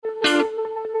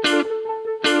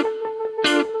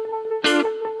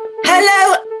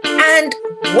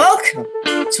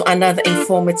to another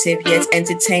informative yet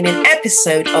entertaining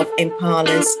episode of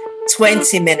Impala's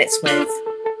 20 Minutes With.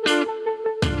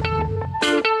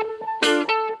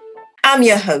 I'm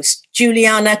your host,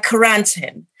 Juliana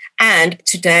Carantin, and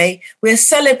today we're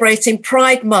celebrating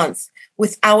Pride Month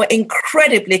with our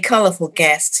incredibly colourful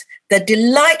guest, the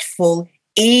delightful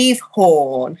Eve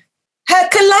Horn. Her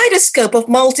kaleidoscope of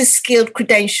multi-skilled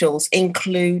credentials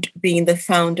include being the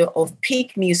founder of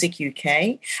Peak Music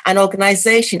UK, an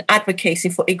organisation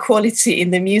advocating for equality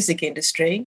in the music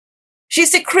industry.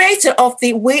 She's the creator of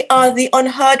the We Are the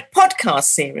Unheard podcast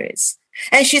series,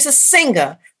 and she's a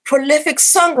singer, prolific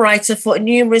songwriter for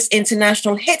numerous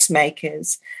international hit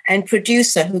makers, and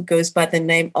producer who goes by the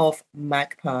name of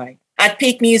Magpie. At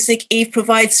Peak Music, Eve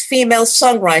provides female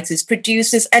songwriters,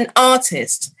 producers, and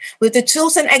artists with the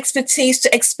tools and expertise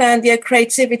to expand their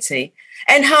creativity,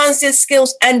 enhance their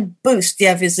skills, and boost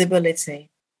their visibility.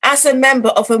 As a member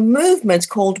of a movement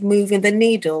called Moving the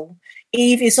Needle,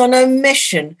 Eve is on a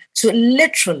mission to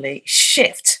literally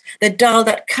shift the dial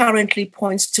that currently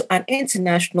points to an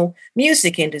international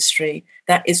music industry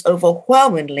that is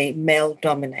overwhelmingly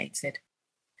male-dominated.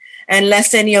 And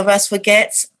lest any of us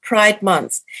forget, Pride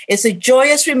Month is a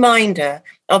joyous reminder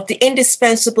of the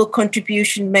indispensable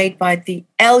contribution made by the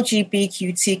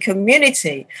LGBTQ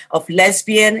community of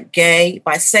lesbian, gay,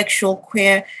 bisexual,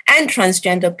 queer, and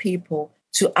transgender people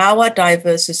to our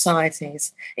diverse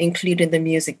societies, including the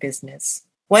music business.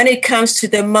 When it comes to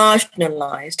the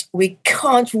marginalized, we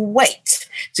can't wait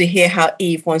to hear how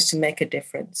Eve wants to make a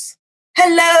difference.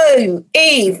 Hello,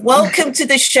 Eve. Welcome to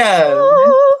the show.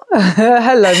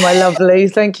 Hello, my lovely.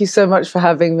 Thank you so much for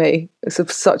having me.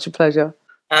 It's such a pleasure.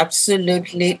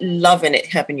 Absolutely loving it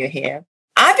having you here.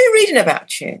 I've been reading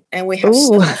about you and we have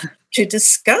so much to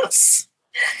discuss.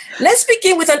 Let's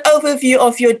begin with an overview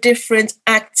of your different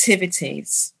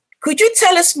activities. Could you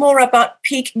tell us more about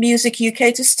Peak Music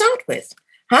UK to start with?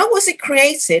 How was it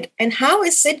created and how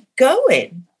is it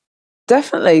going?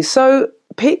 Definitely. So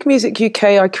Peak Music UK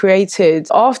I created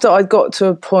after I got to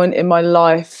a point in my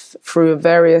life through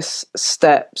various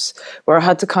steps where I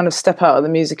had to kind of step out of the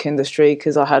music industry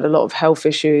because I had a lot of health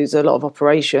issues, a lot of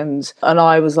operations. And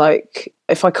I was like,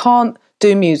 if I can't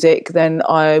do music, then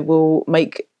I will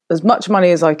make as much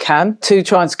money as I can to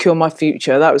try and secure my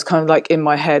future. That was kind of like in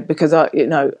my head because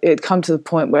it'd come to the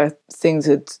point where things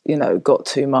had, got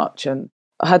too much and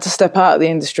I had to step out of the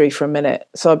industry for a minute.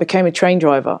 So I became a train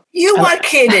driver. You are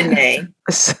kidding me.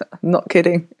 I'm not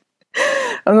kidding.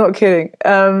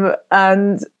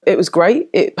 And it was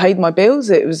great. It paid my bills.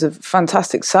 It was a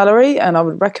fantastic salary. And I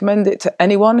would recommend it to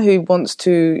anyone who wants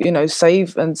to,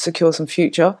 save and secure some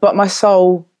future. But my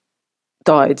soul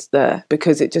died there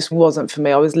because it just wasn't for me.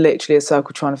 I was literally a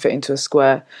circle trying to fit into a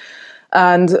square.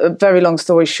 And a very long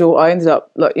story short, I ended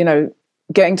up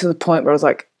getting to the point where I was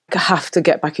like, I have to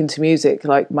get back into music.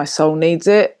 Like my soul needs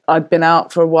it. I'd been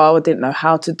out for a while. I didn't know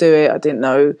how to do it. I didn't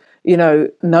know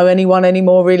anyone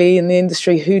anymore really in the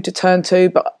industry who to turn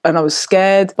to. And I was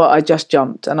scared, but I just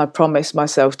jumped and I promised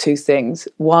myself two things.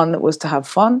 One was to have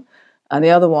fun. And the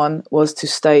other one was to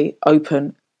stay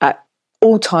open at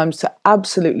all times to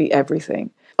absolutely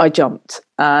everything. I jumped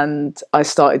and I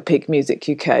started Peak Music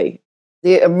UK.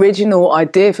 The original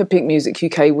idea for Peak Music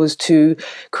UK was to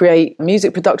create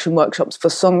music production workshops for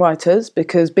songwriters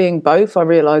because being both, I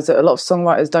realised that a lot of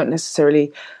songwriters don't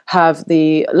necessarily have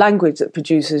the language that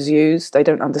producers use. They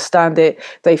don't understand it.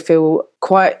 They feel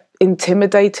quite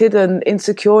intimidated and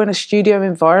insecure in a studio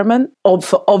environment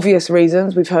for obvious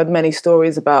reasons. We've heard many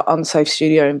stories about unsafe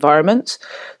studio environments.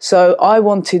 So I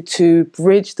wanted to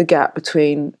bridge the gap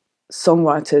between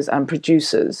songwriters and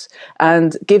producers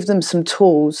and give them some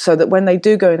tools so that when they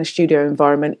do go in a studio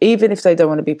environment, even if they don't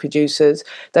want to be producers,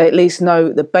 they at least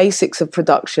know the basics of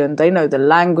production, they know the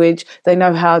language, they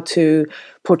know how to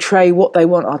portray what they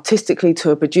want artistically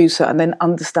to a producer and then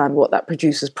understand what that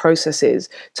producer's process is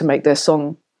to make their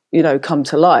song, come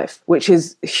to life, which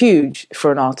is huge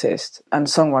for an artist and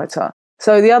songwriter.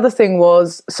 So the other thing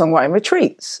was songwriting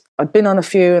retreats. I'd been on a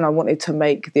few and I wanted to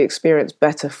make the experience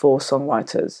better for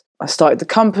songwriters. I started the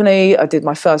company, I did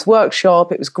my first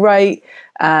workshop, it was great.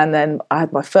 And then I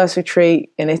had my first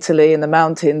retreat in Italy in the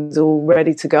mountains, all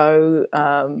ready to go.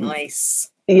 Nice.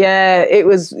 Yeah, it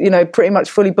was, pretty much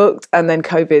fully booked. And then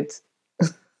COVID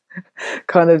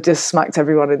kind of just smacked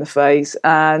everyone in the face.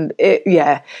 And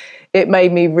it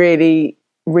made me really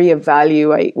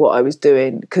reevaluate what I was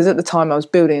doing because at the time I was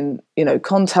building,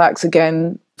 contacts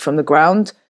again from the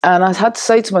ground. And I had to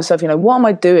say to myself, what am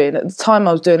I doing? At the time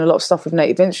I was doing a lot of stuff with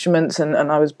Native Instruments and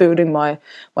I was building my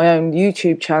own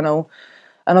YouTube channel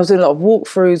and I was doing a lot of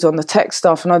walkthroughs on the tech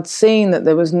stuff and I'd seen that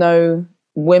there was no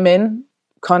women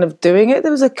kind of doing it.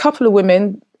 There was a couple of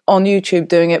women on YouTube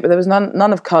doing it, but there was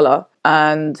none of colour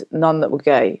and none that were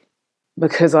gay,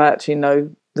 because I actually know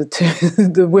the two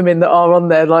the women that are on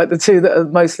there, like the two that are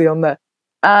mostly on there.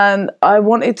 And I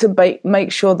wanted to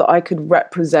make sure that I could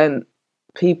represent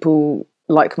people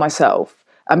like myself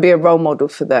and be a role model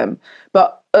for them.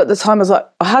 But at the time,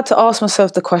 I had to ask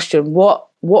myself the question, what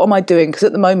am I doing? Because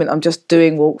at the moment, I'm just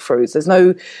doing walkthroughs. There's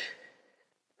no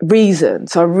reason.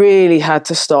 So I really had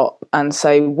to stop and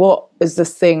say, what is the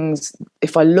things,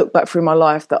 if I look back through my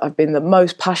life, that I've been the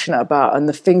most passionate about, and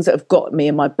the things that have got me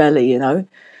in my belly, and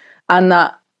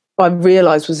that I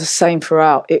realised was the same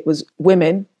throughout. It was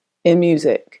women in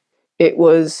music. It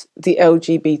was the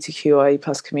LGBTQIA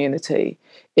plus community.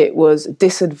 It was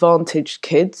disadvantaged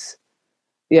kids.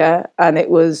 Yeah. And it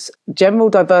was general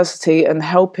diversity and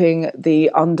helping the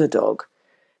underdog,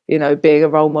 being a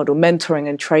role model, mentoring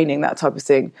and training, that type of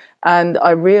thing. And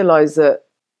I realized that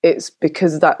it's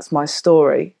because that's my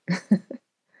story,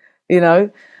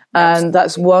 and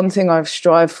that's one thing I've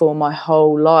strived for my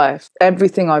whole life.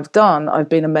 Everything I've done, I've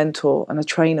been a mentor and a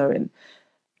trainer in,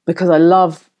 because I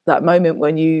love that moment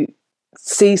when you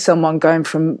see someone going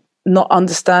from not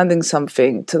understanding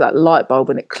something to that light bulb,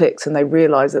 and it clicks and they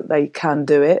realize that they can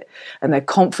do it, and their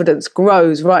confidence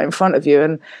grows right in front of you.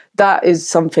 And that is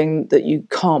something that you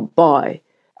can't buy.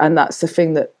 And that's the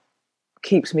thing that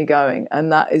keeps me going.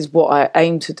 And that is what I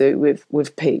aim to do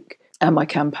with Peak and my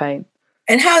campaign.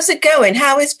 And how's it going?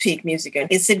 How is Peak Music going?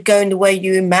 Is it going the way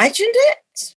you imagined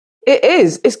it? It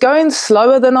is. It's going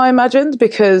slower than I imagined,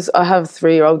 because I have a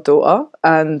 3-year-old daughter,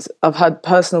 and I've had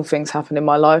personal things happen in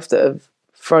my life that have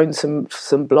thrown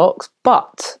some blocks.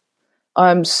 But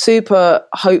I'm super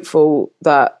hopeful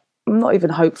that, I'm not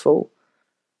even hopeful,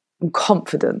 I'm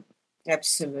confident.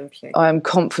 Absolutely. I am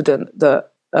confident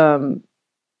that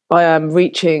I am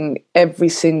reaching every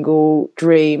single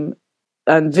dream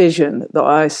and vision that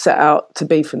I set out to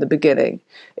be from the beginning.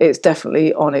 It's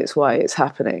definitely on its way. It's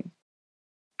happening.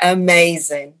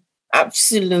 Amazing.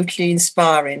 Absolutely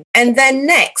inspiring. And then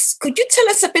next, could you tell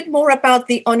us a bit more about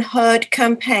the Unheard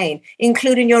campaign,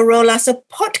 including your role as a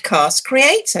podcast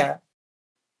creator?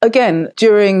 Again,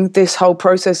 during this whole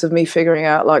process of me figuring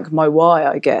out my why,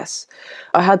 I guess,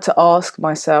 I had to ask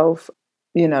myself,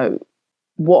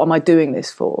 what am I doing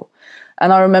this for?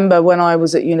 And I remember when I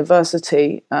was at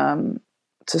university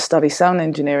to study sound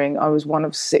engineering, I was one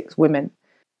of 6 women,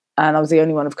 and I was the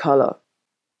only one of colour.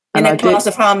 In a class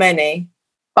of how many?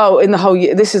 Oh, in the whole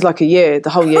year. This is the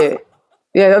whole year.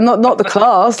 Yeah, not the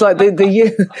class, the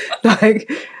year.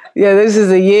 This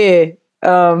is a year.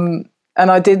 And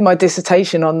I did my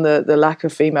dissertation on the lack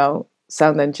of female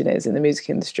sound engineers in the music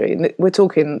industry. And we're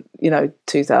talking,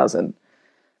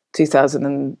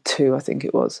 2002, I think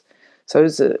it was. So it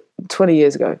was 20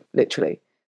 years ago, literally.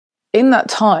 In that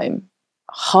time,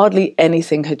 hardly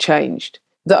anything had changed.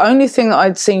 The only thing that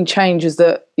I'd seen change is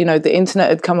that, the internet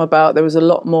had come about. There was a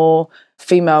lot more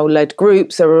female-led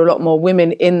groups. There were a lot more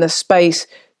women in the space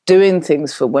doing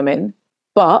things for women,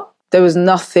 but there was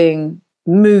nothing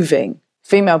moving.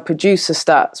 Female producer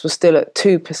stats were still at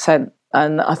 2%.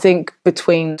 And I think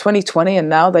between 2020 and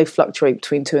now, they fluctuate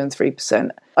between 2 and 3%.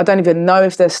 I don't even know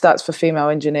if there's stats for female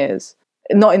engineers,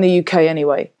 not in the UK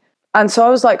anyway. And so I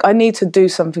was like, I need to do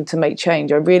something to make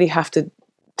change. I really have to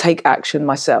take action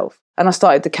myself. And I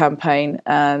started the campaign,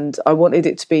 and I wanted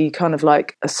it to be kind of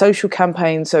like a social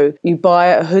campaign. So you buy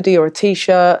a hoodie or a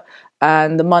T-shirt,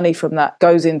 and the money from that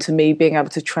goes into me being able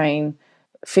to train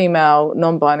female,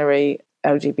 non-binary,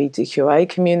 LGBTQA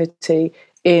community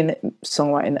in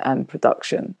songwriting and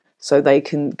production, so they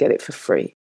can get it for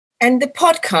free. And the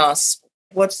podcast,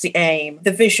 what's the aim,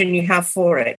 the vision you have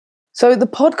for it? So the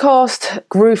podcast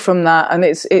grew from that, and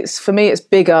it's for me, it's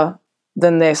bigger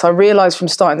than this. I realised from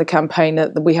starting the campaign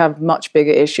that we have much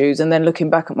bigger issues, and then looking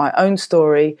back at my own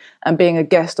story and being a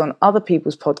guest on other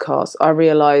people's podcasts, I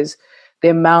realised the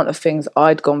amount of things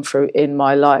I'd gone through in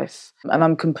my life, and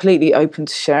I'm completely open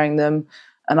to sharing them.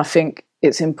 And I think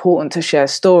it's important to share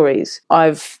stories.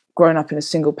 I've grown up in a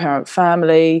single parent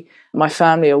family. My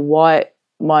family are white.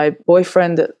 My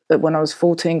boyfriend that when I was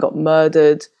 14 got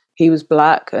murdered. He was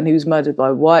black, and he was murdered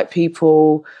by white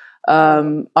people.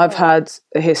 I've had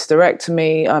a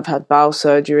hysterectomy. I've had bowel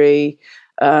surgery.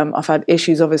 I've had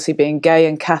issues, obviously, being gay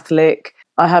and Catholic.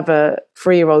 I have a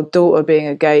 3-year-old daughter, being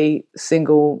a gay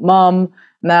single mum.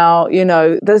 Now,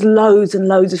 there's loads and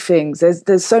loads of things.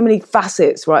 There's so many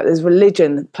facets, right? There's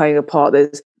religion playing a part.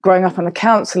 There's growing up on a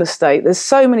council estate. There's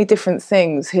so many different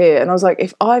things here. And I was like,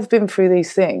 if I've been through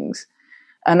these things,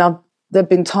 and there've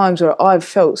been times where I've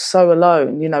felt so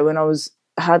alone, when I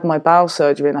had my bowel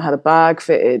surgery and I had a bag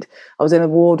fitted, I was in a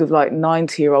ward of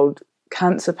 90-year-old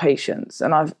cancer patients.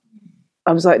 And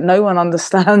I was like, no one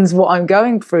understands what I'm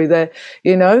going through there,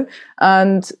 you know?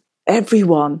 And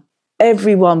everyone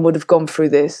would have gone through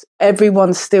this.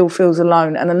 Everyone still feels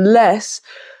alone. And unless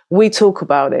we talk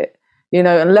about it, you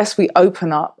know, unless we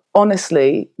open up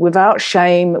honestly, without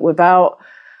shame, without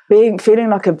feeling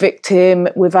like a victim,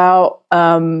 without,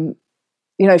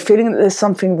 you know, feeling that there's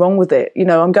something wrong with it. You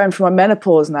know, I'm going through my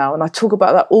menopause now and I talk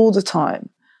about that all the time.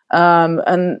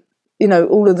 And, you know,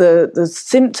 all of the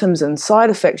symptoms and side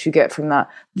effects you get from that.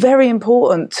 Very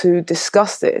important to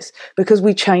discuss this because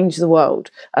we change the world.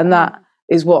 And that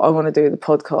is what I want to do with the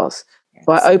podcast. Yes.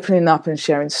 By opening up and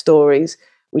sharing stories,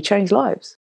 we change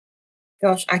lives.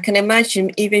 Gosh, I can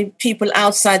imagine even people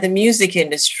outside the music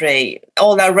industry,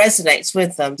 all that resonates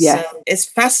with them. Yeah. So it's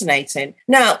fascinating.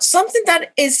 Now, something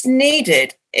that is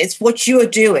needed is what you're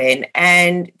doing.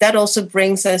 And that also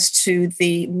brings us to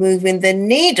the Moving the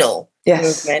Needle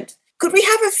movement. Could we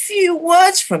have a few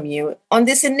words from you on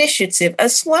this initiative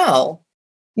as well?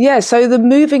 Yeah, so the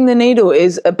Moving the Needle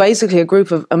is basically a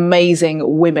group of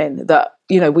amazing women that,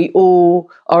 you know, we all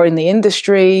are in the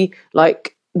industry,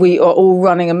 like we are all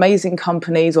running amazing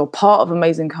companies or part of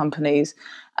amazing companies.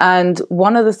 And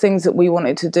one of the things that we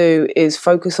wanted to do is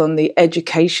focus on the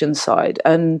education side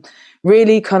and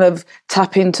really kind of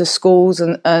tap into schools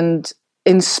and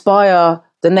inspire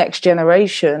the next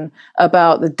generation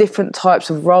about the different types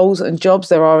of roles and jobs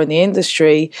there are in the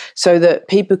industry so that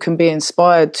people can be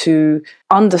inspired to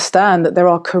understand that there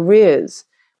are careers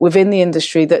within the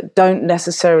industry that don't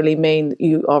necessarily mean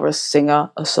you are a singer,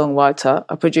 a songwriter,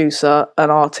 a producer, an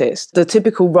artist. The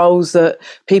typical roles that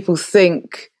people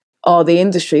think are the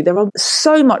industry, there are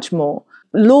so much more.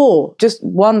 Law, just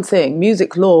one thing,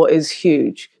 music law is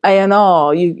huge.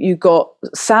 A&R, you've got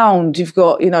sound, you've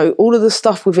got, you know, all of the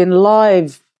stuff within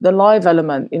live, the live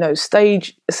element, you know,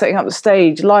 stage, setting up the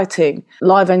stage, lighting,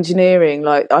 live engineering,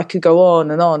 like I could go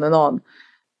on and on and on.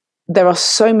 There are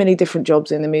so many different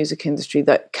jobs in the music industry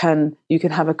that you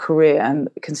can have a career and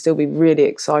it can still be really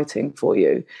exciting for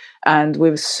you. And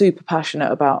we're super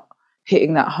passionate about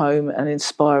hitting that home and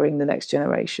inspiring the next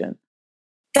generation.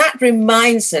 That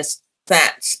reminds us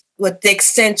that with the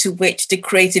extent to which the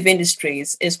creative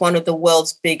industries is one of the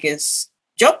world's biggest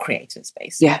job creators,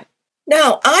 basically. Yeah.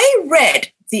 Now, I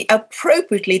read the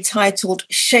appropriately titled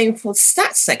Shameful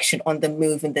Stats section on the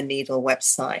Moving the Needle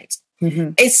website.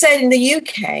 Mm-hmm. It said in the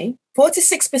UK,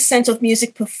 46% of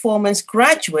music performance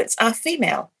graduates are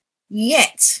female.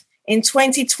 Yet, in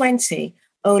 2020,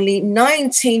 only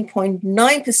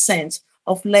 19.9%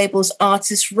 of labels'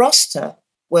 artist roster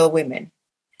were women.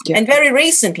 Yeah. And very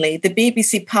recently, the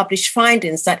BBC published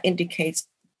findings that indicate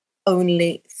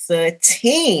only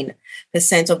 13%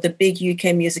 of the big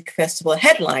UK music festival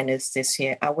headliners this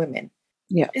year are women.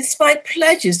 Yeah. Despite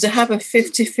pledges to have a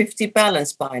 50-50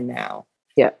 balance by now.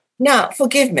 Yeah. Now,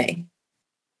 forgive me.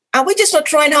 Are we just not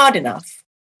trying hard enough?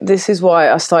 This is why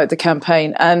I started the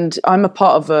campaign. And I'm a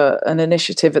part of an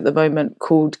initiative at the moment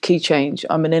called Key Change.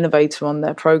 I'm an innovator on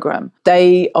their program.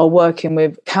 They are working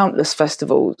with countless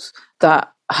festivals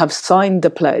that have signed the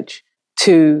pledge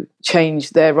to change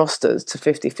their rosters to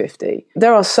 50-50.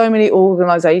 There are so many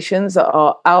organizations that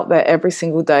are out there every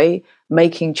single day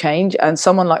making change. And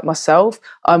someone like myself,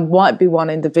 I might be one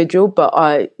individual, but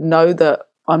I know that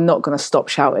I'm not going to stop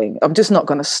shouting. I'm just not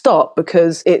going to stop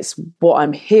because it's what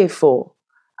I'm here for.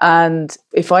 And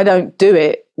if I don't do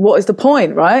it, what is the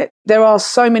point, right? There are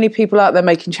so many people out there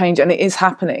making change and it is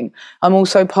happening. I'm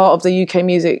also part of the UK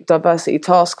Music Diversity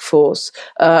Task Force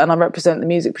and I represent the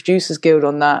Music Producers Guild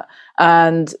on that.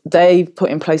 And they've put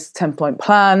in place a 10-point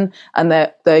plan and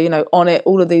they're you know, on it.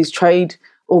 All of these trade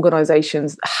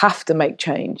organisations have to make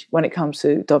change when it comes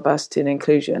to diversity and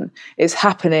inclusion. It's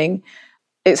happening.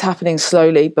 It's happening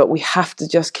slowly, but we have to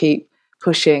just keep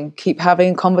pushing, keep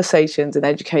having conversations and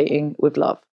educating with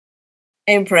love.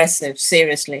 Impressive,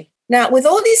 seriously. Now, with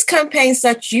all these campaigns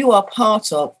that you are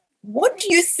part of, what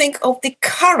do you think of the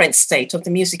current state of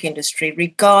the music industry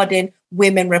regarding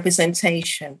women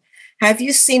representation? Have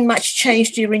you seen much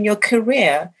change during your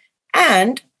career?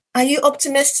 And are you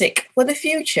optimistic for the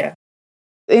future?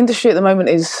 The industry at the moment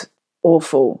is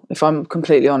awful, if I'm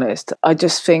completely honest. I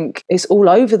just think it's all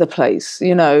over the place.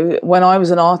 You know, when I was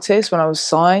an artist, when I was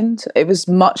signed, it was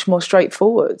much more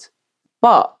straightforward.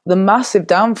 But the massive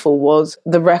downfall was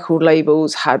the record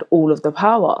labels had all of the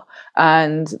power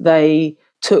and they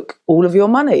took all of your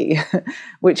money,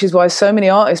 which is why so many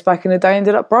artists back in the day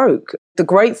ended up broke. The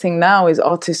great thing now is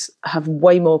artists have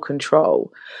way more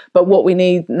control. But what we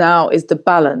need now is the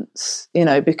balance, you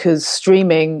know, because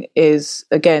streaming is,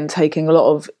 again, taking a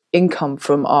lot of income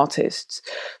from artists.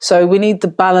 So we need the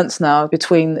balance now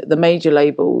between the major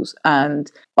labels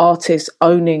and artists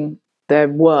owning their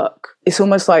work. It's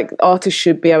almost like artists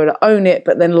should be able to own it,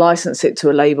 but then license it to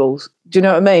a label. Do you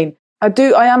know what I mean?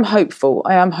 I am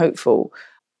hopeful.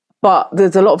 But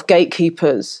there's a lot of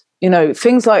gatekeepers,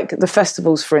 things like the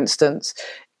festivals, for instance.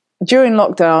 During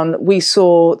lockdown, we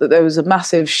saw that there was a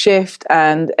massive shift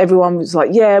and everyone was like,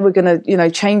 yeah, we're going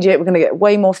to, change it. We're going to get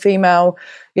way more female,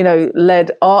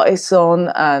 led artists on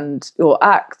or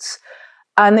acts.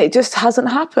 And it just hasn't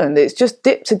happened. It's just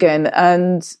dipped again.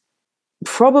 And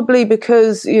probably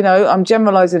because, I'm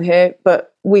generalizing here,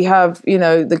 but we have,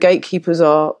 the gatekeepers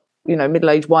are,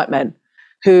 middle-aged white men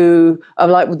who are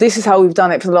like, well, this is how we've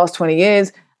done it for the last 20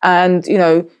 years. And,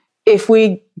 if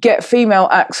we get female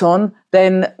acts on,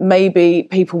 then maybe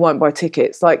people won't buy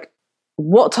tickets. Like,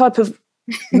 what type of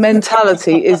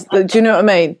mentality is that? Do you know what I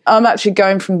mean? I'm actually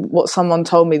going from what someone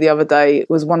told me the other day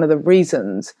was one of the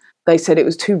reasons. They said it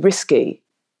was too risky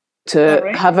to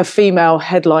have a female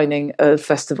headlining a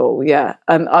festival. Yeah.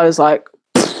 And I was like,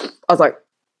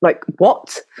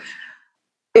 what?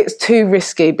 It's too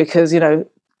risky because, I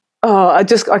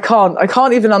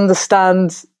can't even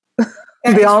understand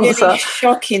the answer. Really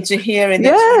shocking to hear in the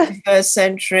 21st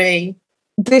century.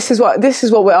 This is what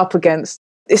we're up against.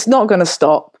 It's not going to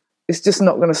stop. It's just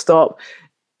not going to stop.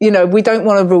 We don't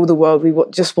want to rule the world. We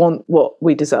just want what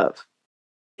we deserve.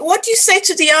 What do you say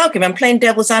to the argument, playing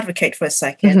devil's advocate for a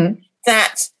second,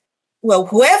 that, well,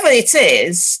 whoever it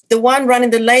is, the one running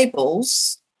the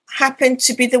labels happened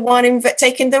to be the one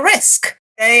taking the risk?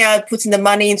 They are putting the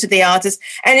money into the artists.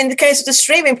 And in the case of the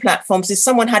streaming platforms, if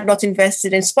someone had not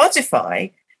invested in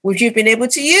Spotify, would you have been able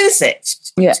to use it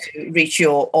to reach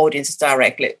your audience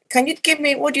directly? Can you give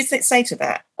me, what do you say to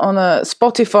that? On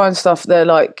Spotify and stuff,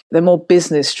 they're more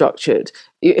business structured.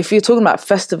 If you're talking about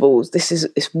festivals,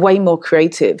 it's way more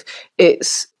creative.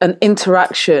 It's an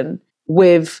interaction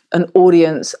with an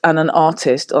audience and an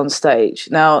artist on stage.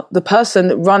 Now, the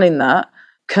person running that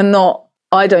cannot,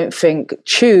 I don't think,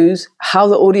 choose how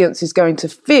the audience is going to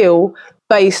feel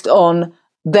based on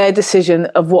their decision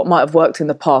of what might have worked in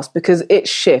the past, because it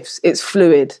shifts, it's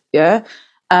fluid, yeah?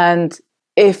 And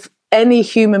if any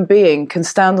human being can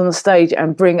stand on the stage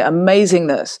and bring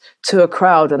amazingness to a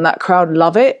crowd and that crowd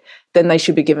love it, then they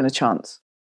should be given a chance.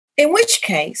 In which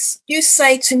case, you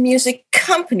say to music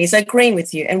companies agreeing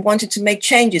with you and wanting to make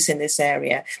changes in this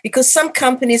area, because some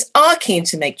companies are keen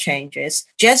to make changes,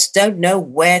 just don't know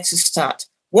where to start.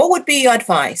 What would be your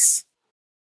advice?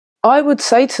 I would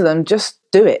say to them, just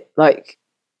do it.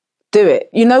 Do it.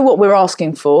 You know what we're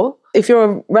asking for. If you're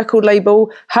a record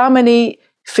label, how many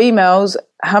females,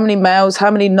 how many males,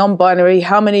 how many non-binary,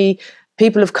 how many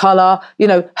people of color,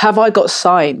 have I got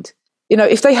signed?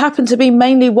 If they happen to be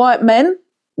mainly white men,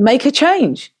 make a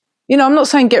change. I'm not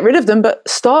saying get rid of them, but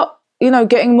start,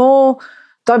 getting more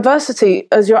diversity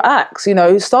as your acts,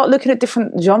 start looking at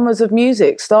different genres of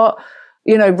music, start,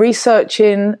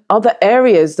 researching other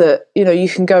areas that, you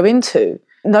can go into.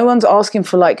 No one's asking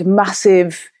for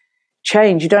massive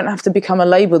change. You don't have to become a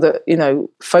label that,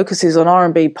 focuses on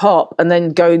R&B pop and then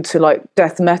go into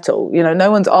death metal.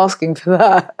 No one's asking for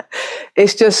that.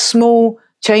 It's just small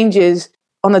changes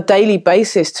on a daily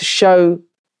basis to show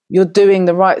you're doing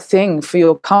the right thing for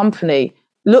your company.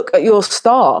 Look at your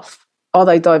staff. Are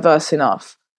they diverse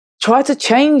enough? Try to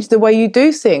change the way you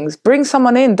do things. Bring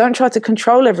someone in. Don't try to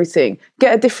control everything.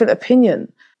 Get a different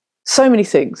opinion. So many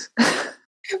things.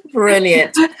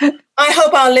 Brilliant. I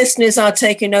hope our listeners are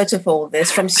taking note of all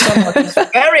this from someone who's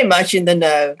very much in the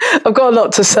know. I've got a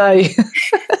lot to say.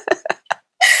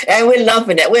 And we're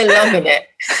loving it.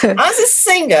 As a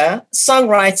singer,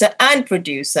 songwriter, and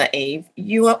producer, Eve,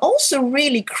 you are also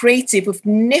really creative with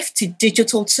nifty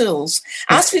digital tools,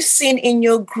 as we've seen in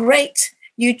your great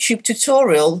YouTube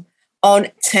tutorial on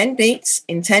 10 beats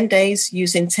in 10 days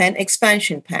using 10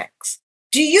 expansion packs.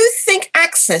 Do you think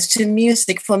access to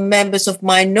music for members of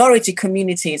minority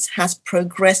communities has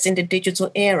progressed in the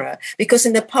digital era? Because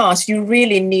in the past, you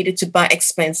really needed to buy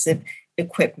expensive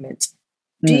equipment.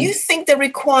 Do you think the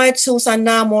required tools are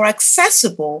now more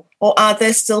accessible, or are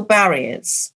there still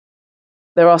barriers?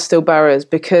 There are still barriers,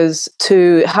 because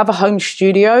to have a home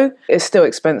studio is still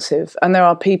expensive. And there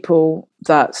are people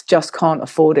that just can't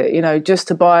afford it. Just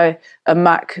to buy a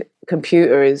Mac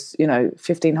computer is,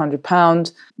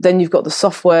 £1,500. Then you've got the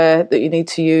software that you need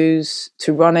to use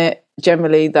to run it.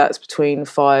 Generally, that's between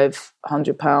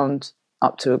 £500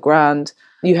 up to £1,000.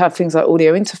 You have things like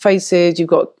audio interfaces, you've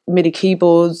got MIDI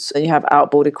keyboards, and you have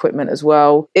outboard equipment as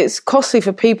well. It's costly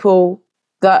for people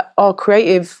that are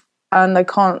creative and they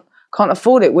can't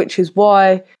afford it, which is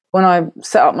why when I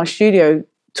set up my studio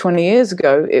 20 years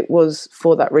ago, it was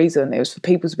for that reason. It was for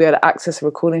people to be able to access a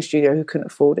recording studio who couldn't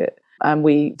afford it. And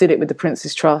we did it with the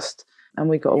Prince's Trust, and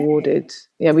we got awarded.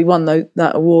 Yeah, we won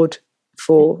that award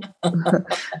for.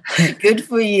 Good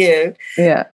for you.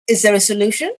 Yeah. Is there a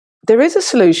solution? There is a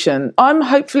solution. I'm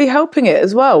hopefully helping it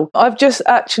as well. I've just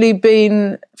actually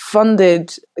been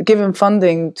given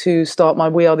funding to start my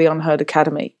We Are the Unheard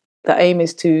Academy. The aim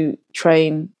is to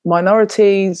train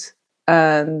minorities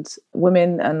and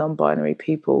women and non-binary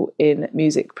people in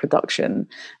music production,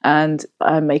 and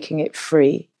I'm making it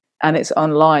free, and it's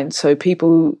online, so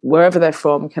people wherever they're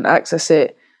from can access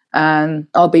it, and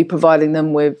I'll be providing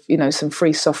them with some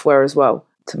free software as well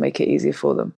to make it easier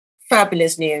for them.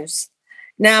 Fabulous news.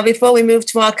 Now, before we move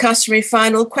to our customary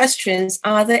final questions,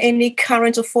 are there any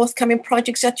current or forthcoming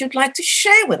projects that you'd like to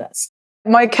share with us?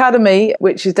 My academy,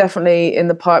 which is definitely in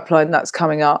the pipeline, that's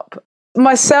coming up.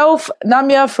 Myself,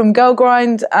 Namia from Girl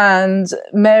Grind, and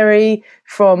Mary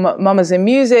from Mamas in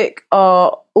Music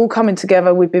are all coming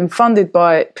together. We've been funded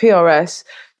by PRS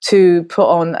to put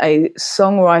on a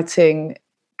songwriting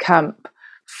camp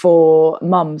for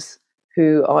mums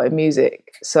who are in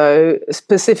music. So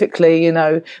specifically,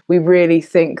 we really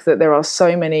think that there are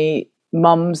so many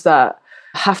mums that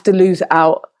have to lose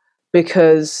out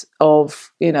because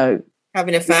of,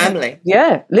 having a family.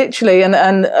 Yeah, literally. And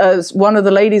as one of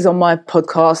the ladies on my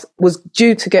podcast was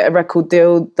due to get a record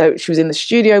deal, though she was in the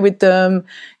studio with them,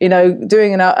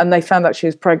 doing it out, and they found out she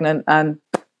was pregnant. And,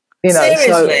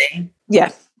 Seriously? So,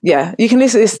 yeah. You can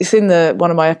listen. It's in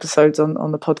one of my episodes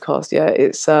on the podcast. Yeah,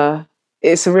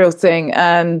 it's a real thing,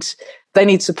 and they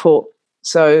need support.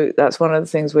 So that's one of the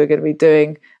things we're going to be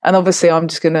doing. And obviously, I'm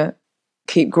just going to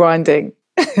keep grinding.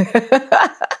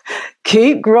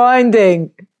 Keep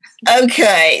grinding.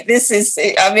 Okay,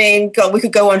 God, we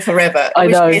could go on forever. I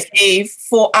know. Which is Eve,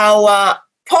 for our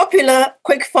popular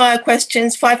quick-fire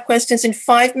questions, 5 questions in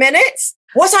 5 minutes.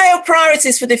 What are your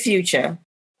priorities for the future?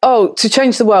 Oh, to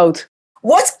change the world.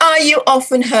 What are you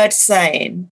often heard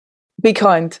saying? Be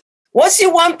kind. What's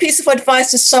your one piece of advice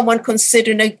to someone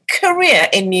considering a career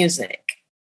in music?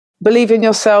 Believe in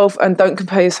yourself and don't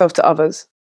compare yourself to others.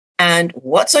 And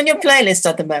what's on your playlist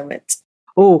at the moment?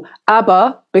 Oh,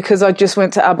 ABBA, because I just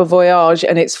went to ABBA Voyage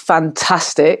and it's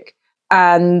fantastic.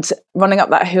 And Running Up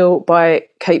That Hill by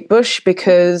Kate Bush,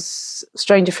 because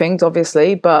Stranger Things,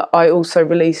 obviously, but I also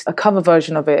released a cover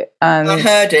version of it. And I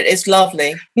heard it. It's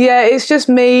lovely. Yeah, it's just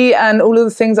me and all of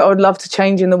the things that I would love to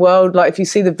change in the world. Like if you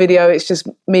see the video, it's just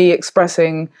me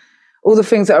expressing all the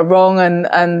things that are wrong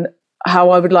and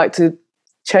how I would like to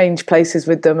change places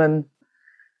with them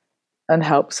and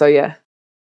help. So, yeah.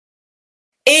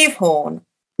 Eve Horn,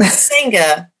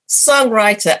 singer,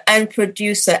 songwriter and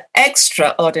producer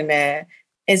extraordinaire.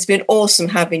 It's been awesome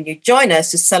having you join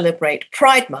us to celebrate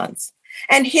Pride Month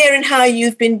and hearing how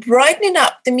you've been brightening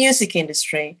up the music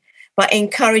industry by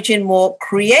encouraging more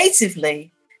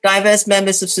creatively diverse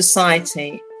members of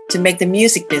society to make the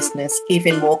music business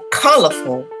even more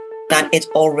colourful than it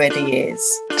already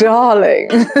is. Darling,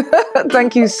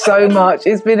 thank you so much.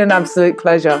 It's been an absolute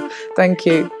pleasure. Thank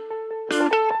you.